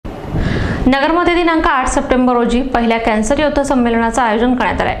नगरमध दिनांक 8 सप्टेंबर रोजी पहिल्या कॅन्सर योद्धा संमेलनाचं आयोजन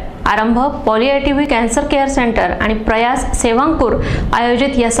करण्यात आलं आहे। आरंभ पॉलिएटिव्ह कॅन्सर केअर सेंटर आणि प्रयास सेवांकुर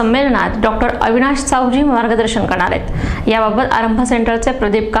आयोजित या संमेलनात डॉक्टर अविनाश सावजी मार्गदर्शन करणार आहेत। याबाबत आरंभ सेंटरचे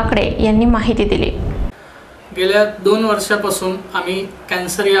प्रदीप काकडे यांनी माहिती दिली। गेल्या 2 वर्षापासून आम्ही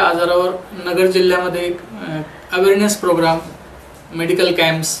कॅन्सर या आजारावर नगर जिल्ह्यामध्ये एक अवेअरनेस प्रोग्राम, मेडिकल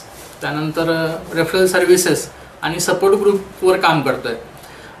कॅम्प्स, त्यानंतर रेफरल सर्व्हिसेस आणि सपोर्ट ग्रुपवर काम करतोय।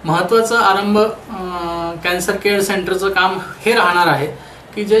 महत्त्वाचं आरंभ कॅन्सर केअर सेंटरचं काम हे राहणार आहे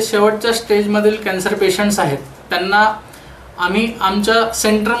की जे शेवटच्या स्टेजमधील कॅन्सर पेशंट्स आहेत त्यांना आम्ही आमच्या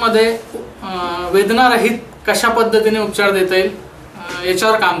सेंटरमध्ये वेदनारहित कशा पद्धतीने उपचार देता येईल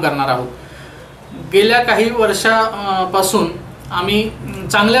याच्यावर काम करणार आहोत। गेल्या काही वर्षापासून आम्ही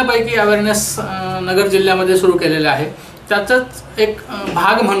चांगल्यापैकी अवेअरनेस नगर जिल्ह्यामध्ये सुरू केलेले आहे। त्याचाच एक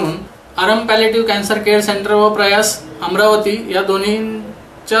भाग म्हणून आरंभ पॅलिएटिव्ह कॅन्सर केअर सेंटर व प्रयास अमरावती या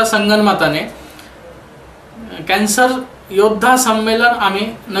दोन्हीच्या संगनमताने कॅन्सर योद्धा संमेलन आम्ही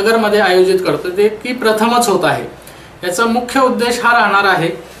नगरमध्ये आयोजित करतो। ते की प्रथमच होत आहे। याचा मुख्य उद्देश हा राहणार आहे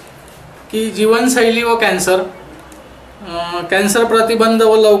की जीवनशैली व कॅन्सर प्रतिबंध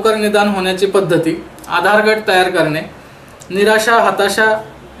व लवकर निदान होण्याची पद्धती, आधार गट तयार करणे, निराशा, हताशा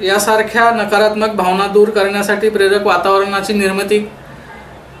यासारख्या नकारात्मक भावना दूर करण्यासाठी प्रेरक वातावरणाची निर्मिती,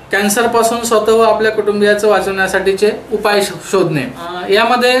 कॅन्सरपासून स्वतः व आपल्या कुटुंबियाचं वाचवण्यासाठीचे उपाय शोधणे।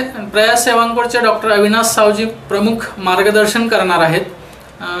 यामध्ये प्रयास सेवांकुरचे डॉक्टर अविनाश सावजी प्रमुख मार्गदर्शन करणार आहेत।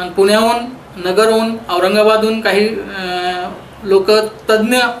 पुण्याहून, नगरहून, औरंगाबादहून काही लोक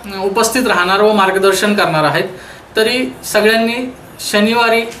तज्ञ उपस्थित राहणार व मार्गदर्शन करणार आहेत। तरी सगळ्यांनी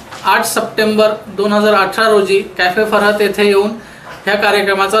शनिवारी 8 सप्टेंबर 2018 रोजी कॅफे फरहत येथे येऊन ह्या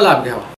कार्यक्रमाचा लाभ घ्यावा।